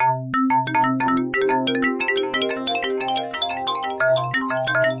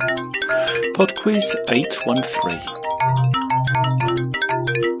PodQuiz 813.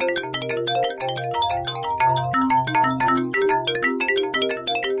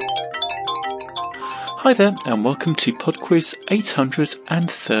 Hi there, and welcome to PodQuiz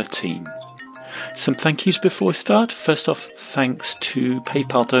 813. Some thank yous before we start. First off, thanks to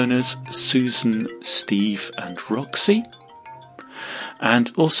PayPal donors Susan, Steve and Roxy.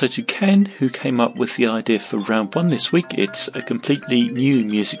 And also to Ken, who came up with the idea for round one this week. It's a completely new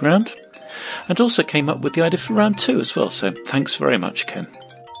music round. And also came up with the idea for round two as well. So thanks very much, Ken.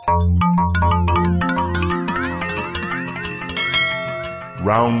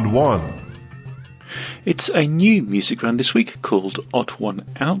 Round one. It's a new music round this week called Odd One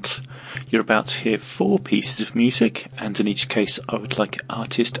Out. You're about to hear 4 pieces of music, and in each case I would like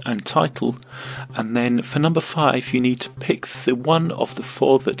artist and title. And then for number 5 you need to pick the one of the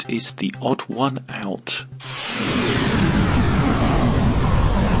 4 that is the odd one out.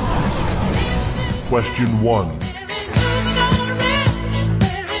 Question 1.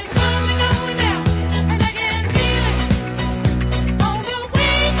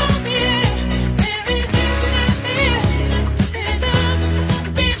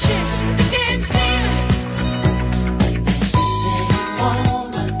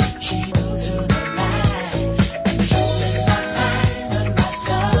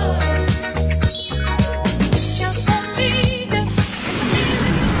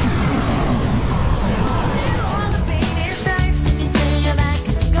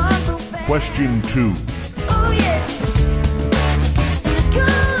 Question 2.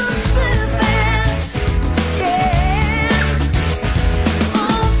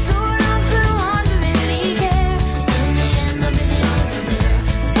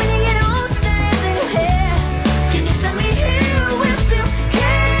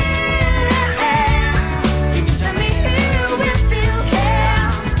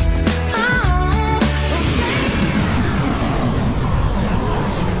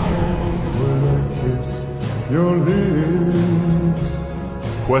 Your lips.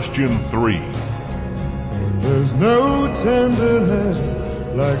 Question 3. There's no tenderness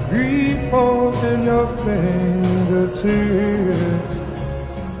like grief in your fingertips.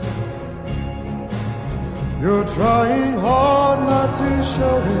 You're trying hard not to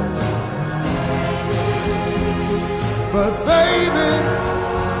show it, but baby,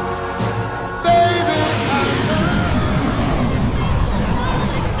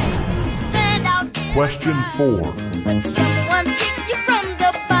 Question 4. When someone picked you from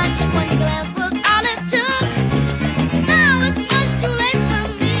the bunch, one glance was all it took. Now it's much too late for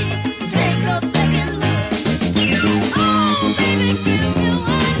me to take a second look. Oh, baby, give you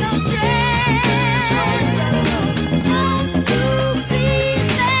no chance. Won't you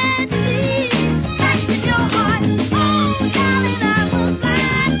please let me catch your heart? Oh, darling, I will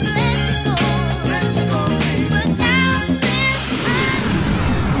gladly let you go, but now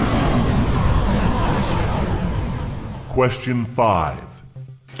Question 5.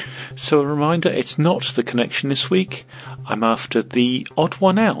 So a reminder, it's not The Connection this week. I'm after the odd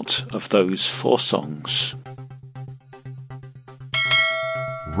one out of those 4 songs.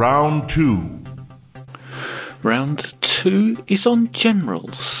 Round 2. Round 2 is on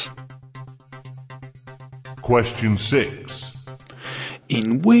generals. Question 6.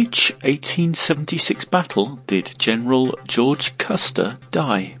 In which 1876 battle did General George Custer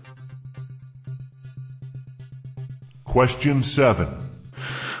die? Question 7.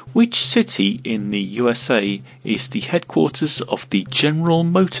 Which city in the USA is the headquarters of the General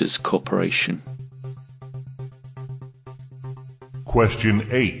Motors Corporation? Question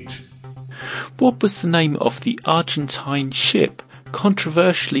 8. What was the name of the Argentine ship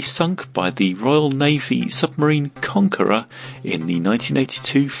controversially sunk by the Royal Navy submarine Conqueror in the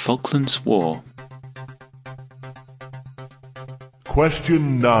 1982 Falklands War?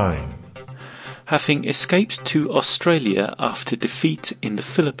 Question 9. Having escaped to Australia after defeat in the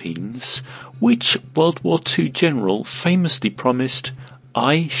Philippines, which World War II general famously promised,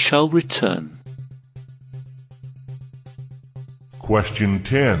 "I shall return"? Question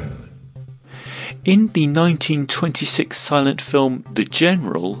 10. In the 1926 silent film The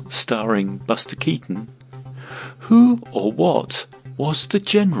General, starring Buster Keaton, who or what was the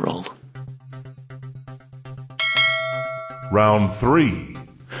general? Round 3.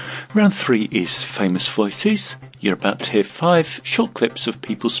 Round 3 is Famous Voices. You're about to hear 5 short clips of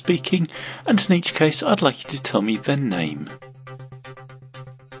people speaking, and in each case I'd like you to tell me their name.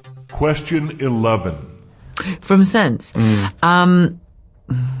 Question 11. From Sense.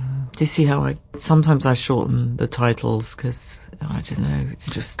 Do you see how sometimes I shorten the titles because I don't know,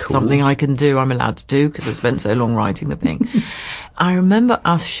 it's just Cool. something I can do. I'm allowed to do because I spent so long writing the thing. I remember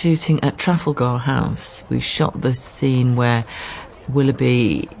us shooting at Trafalgar House. We shot the scene where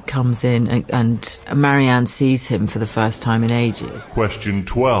Willoughby comes in and Marianne sees him for the first time in ages. Question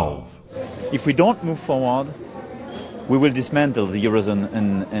 12. If we don't move forward, we will dismantle the Eurozone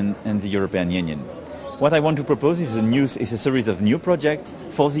and the European Union. What I want to propose is a series of new projects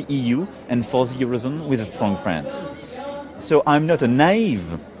for the EU and for the Eurozone with a strong France. So I'm not a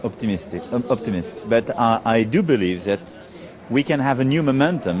naive optimist, but I do believe that we can have a new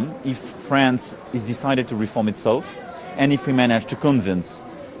momentum if France is decided to reform itself and if we manage to convince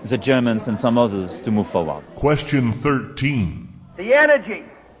the Germans and some others to move forward. Question 13. The energy,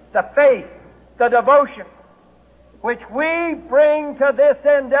 the faith, the devotion which we bring to this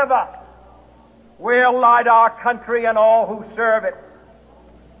endeavor will light our country and all who serve it.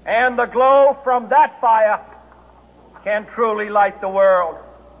 And the glow from that fire can truly light the world.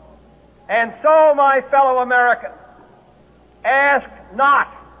 And so, my fellow Americans, ask not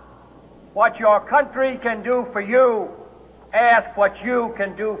what your country can do for you. Ask what you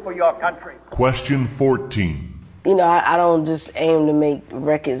can do for your country. Question 14. You know, I don't just aim to make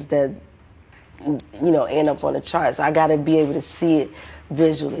records that, end up on the charts. I got to be able to see it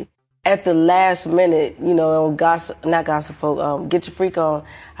visually. At the last minute, on Get Your Freak On,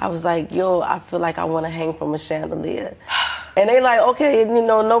 I was like, I feel like I want to hang from a chandelier. And they like, okay,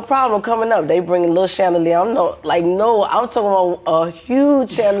 no problem coming up. They bring a little chandelier. I'm talking about a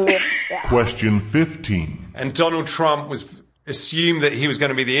huge chandelier. Question 15. And Donald Trump assumed that he was going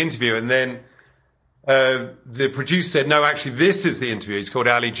to be the interviewer, and then the producer said, no, actually, this is the interview. He's called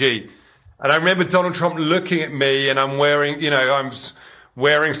Ali G. And I remember Donald Trump looking at me, and I'm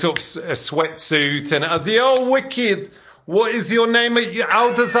wearing sort of a sweatsuit, and I was like, oh, wicked. What is your name?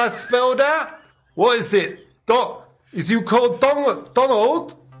 How does that spell that? What is it? Is you called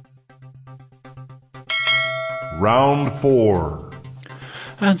Donald? Round 4.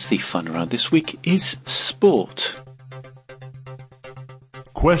 And the fun round this week is sport.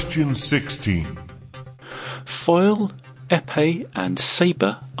 Question 16. Foil, épée and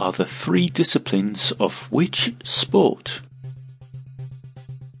sabre are the three disciplines of which sport?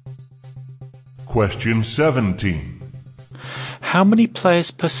 Question 17. How many players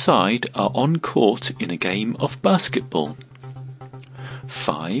per side are on court in a game of basketball?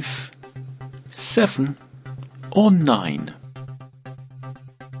 5, 7 or 9?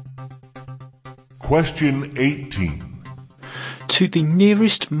 Question 18. To the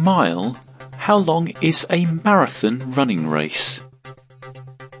nearest mile, how long is a marathon running race?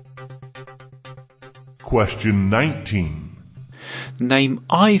 Question 19. Name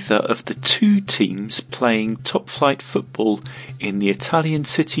either of the two teams playing top-flight football in the Italian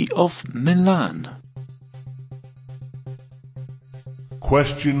city of Milan.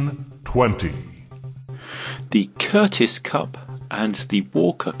 Question 20. The Curtis Cup and the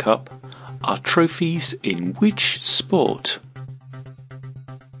Walker Cup are trophies in which sport?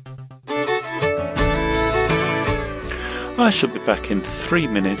 I shall be back in 3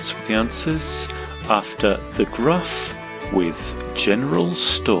 minutes with the answers after The Gruff with General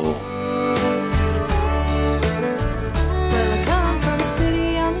Store. Well, I come from a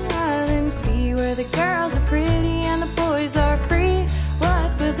city on the island, see where the girls are pretty and the boys are free.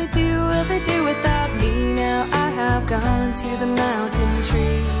 What will they do without me? Now I have gone to the mountain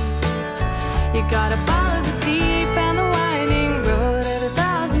trees. You gotta follow the steep and the winding road. At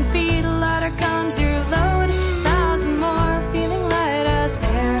 1,000 feet, a ladder comes your load. 1,000 more, feeling light as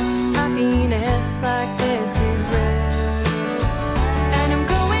air. Happiness like this is rare.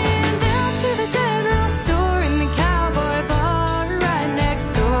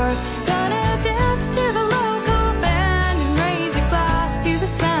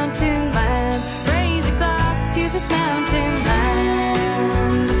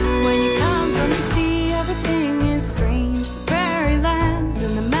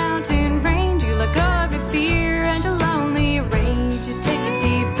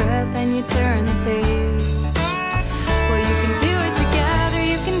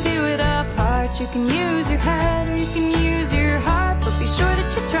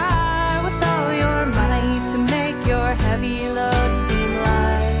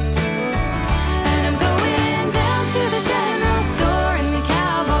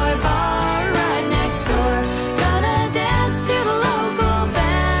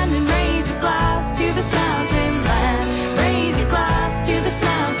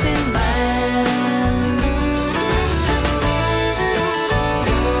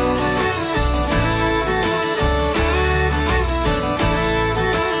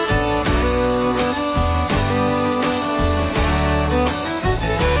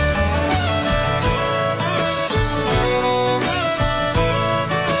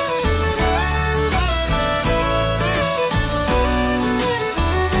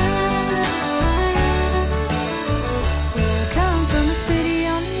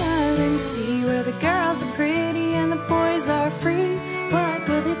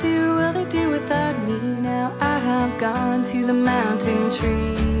 down to the mountain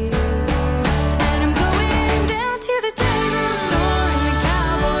trees. And I'm going down to the general store and the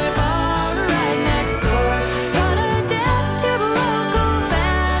cowboy bar right next door. Gonna dance to the local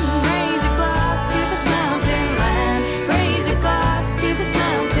band and raise a glass to this mountain land. Raise a glass to this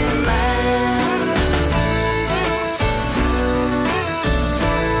mountain land.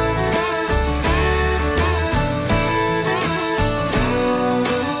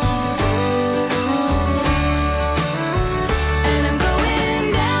 And I'm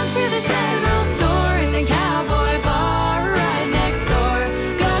going down to the general store and the cowboy bar right next door.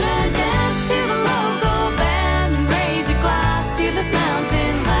 Gonna dance to the local band and raise a glass to this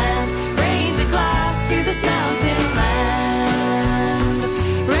mountain land. Raise a glass to this mountain land.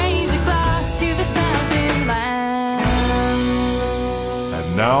 Raise a glass to this mountain land.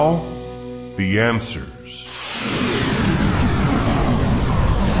 And now, the answers.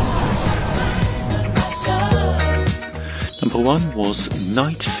 Number 1 was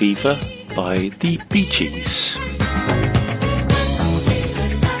Night Fever by the Bee Gees.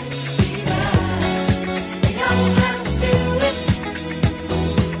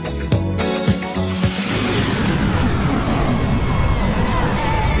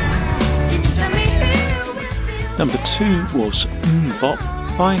 Number 2 was Bop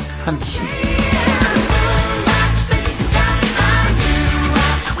by Hanson.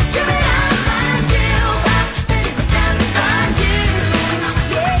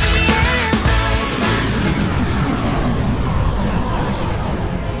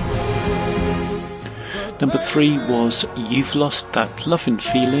 Number 3 was You've Lost That Lovin'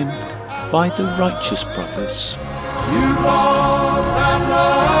 Feeling by the Righteous Brothers. You lost that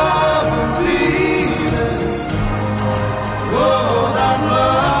love and feeling. Oh, that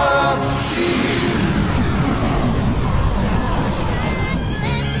love and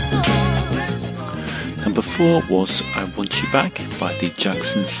feeling. Number 4 was I Want You Back by the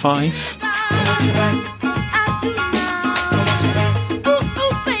Jackson 5.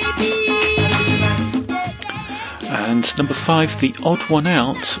 And number 5, the odd one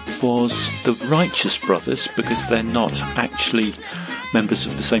out, was the Righteous Brothers, because they're not actually members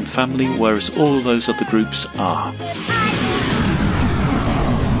of the same family, whereas all those other groups are.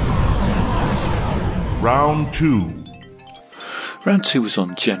 Round 2. Round 2 was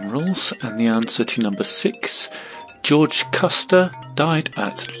on generals, and the answer to number 6, George Custer died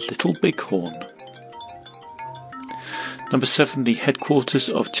at Little Bighorn. Number 7, the headquarters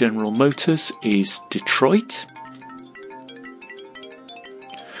of General Motors is Detroit.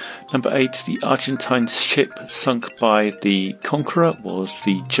 Number 8, the Argentine ship sunk by the Conqueror was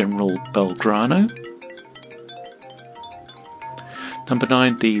the General Belgrano. Number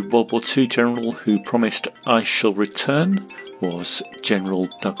 9, the World War II general who promised I shall return was General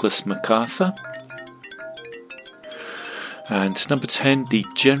Douglas MacArthur. And number 10, the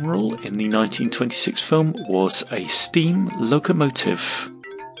general in the 1926 film was a steam locomotive.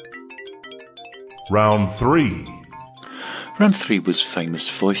 Round 3. Round 3 was Famous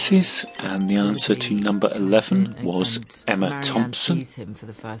Voices, and the answer to number 11 was Emma Marianne Thompson. sees him for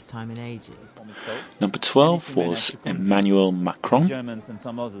the first time in ages. Number 12 was Emmanuel Macron. Germans and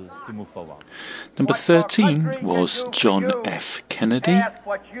some others to move forward. Number 13 was John F. Kennedy. Ask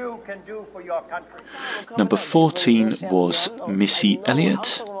what you can do for your country. Number 14 was Missy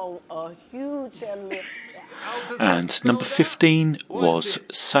Elliott. And number 15 was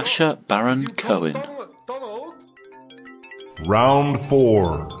Sacha Baron Cohen. Round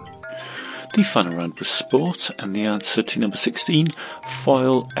 4. The final round was sport, and the answer to number 16,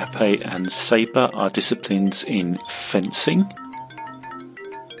 foil, épée and sabre are disciplines in fencing.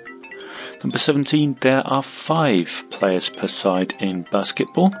 Number 17, there are 5 players per side in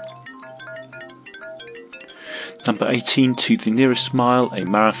basketball. Number 18, to the nearest mile, a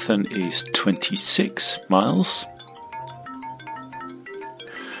marathon is 26 miles.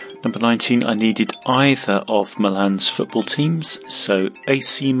 Number 19, I needed either of Milan's football teams, so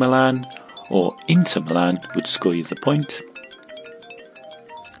AC Milan or Inter Milan would score you the point.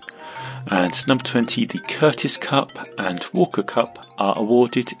 And number 20, the Curtis Cup and Walker Cup are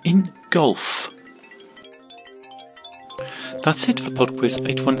awarded in golf. That's it for PodQuiz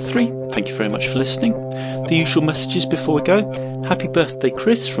 813. Thank you very much for listening. The usual messages before we go. Happy birthday,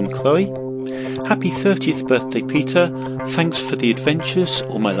 Chris, from Chloe. Happy 30th birthday, Peter. Thanks for the adventures.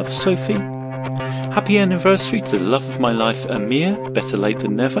 All my love, Sophie. Happy anniversary to the love of my life, Amir. Better late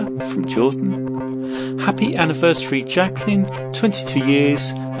than never, from Jordan. Happy anniversary, Jacqueline. 22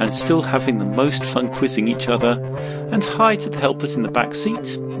 years and still having the most fun quizzing each other. And hi to the helpers in the back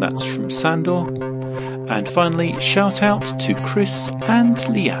seat. That's from Sandor. And finally, shout out to Chris and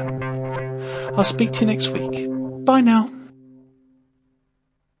Leanne. I'll speak to you next week. Bye now.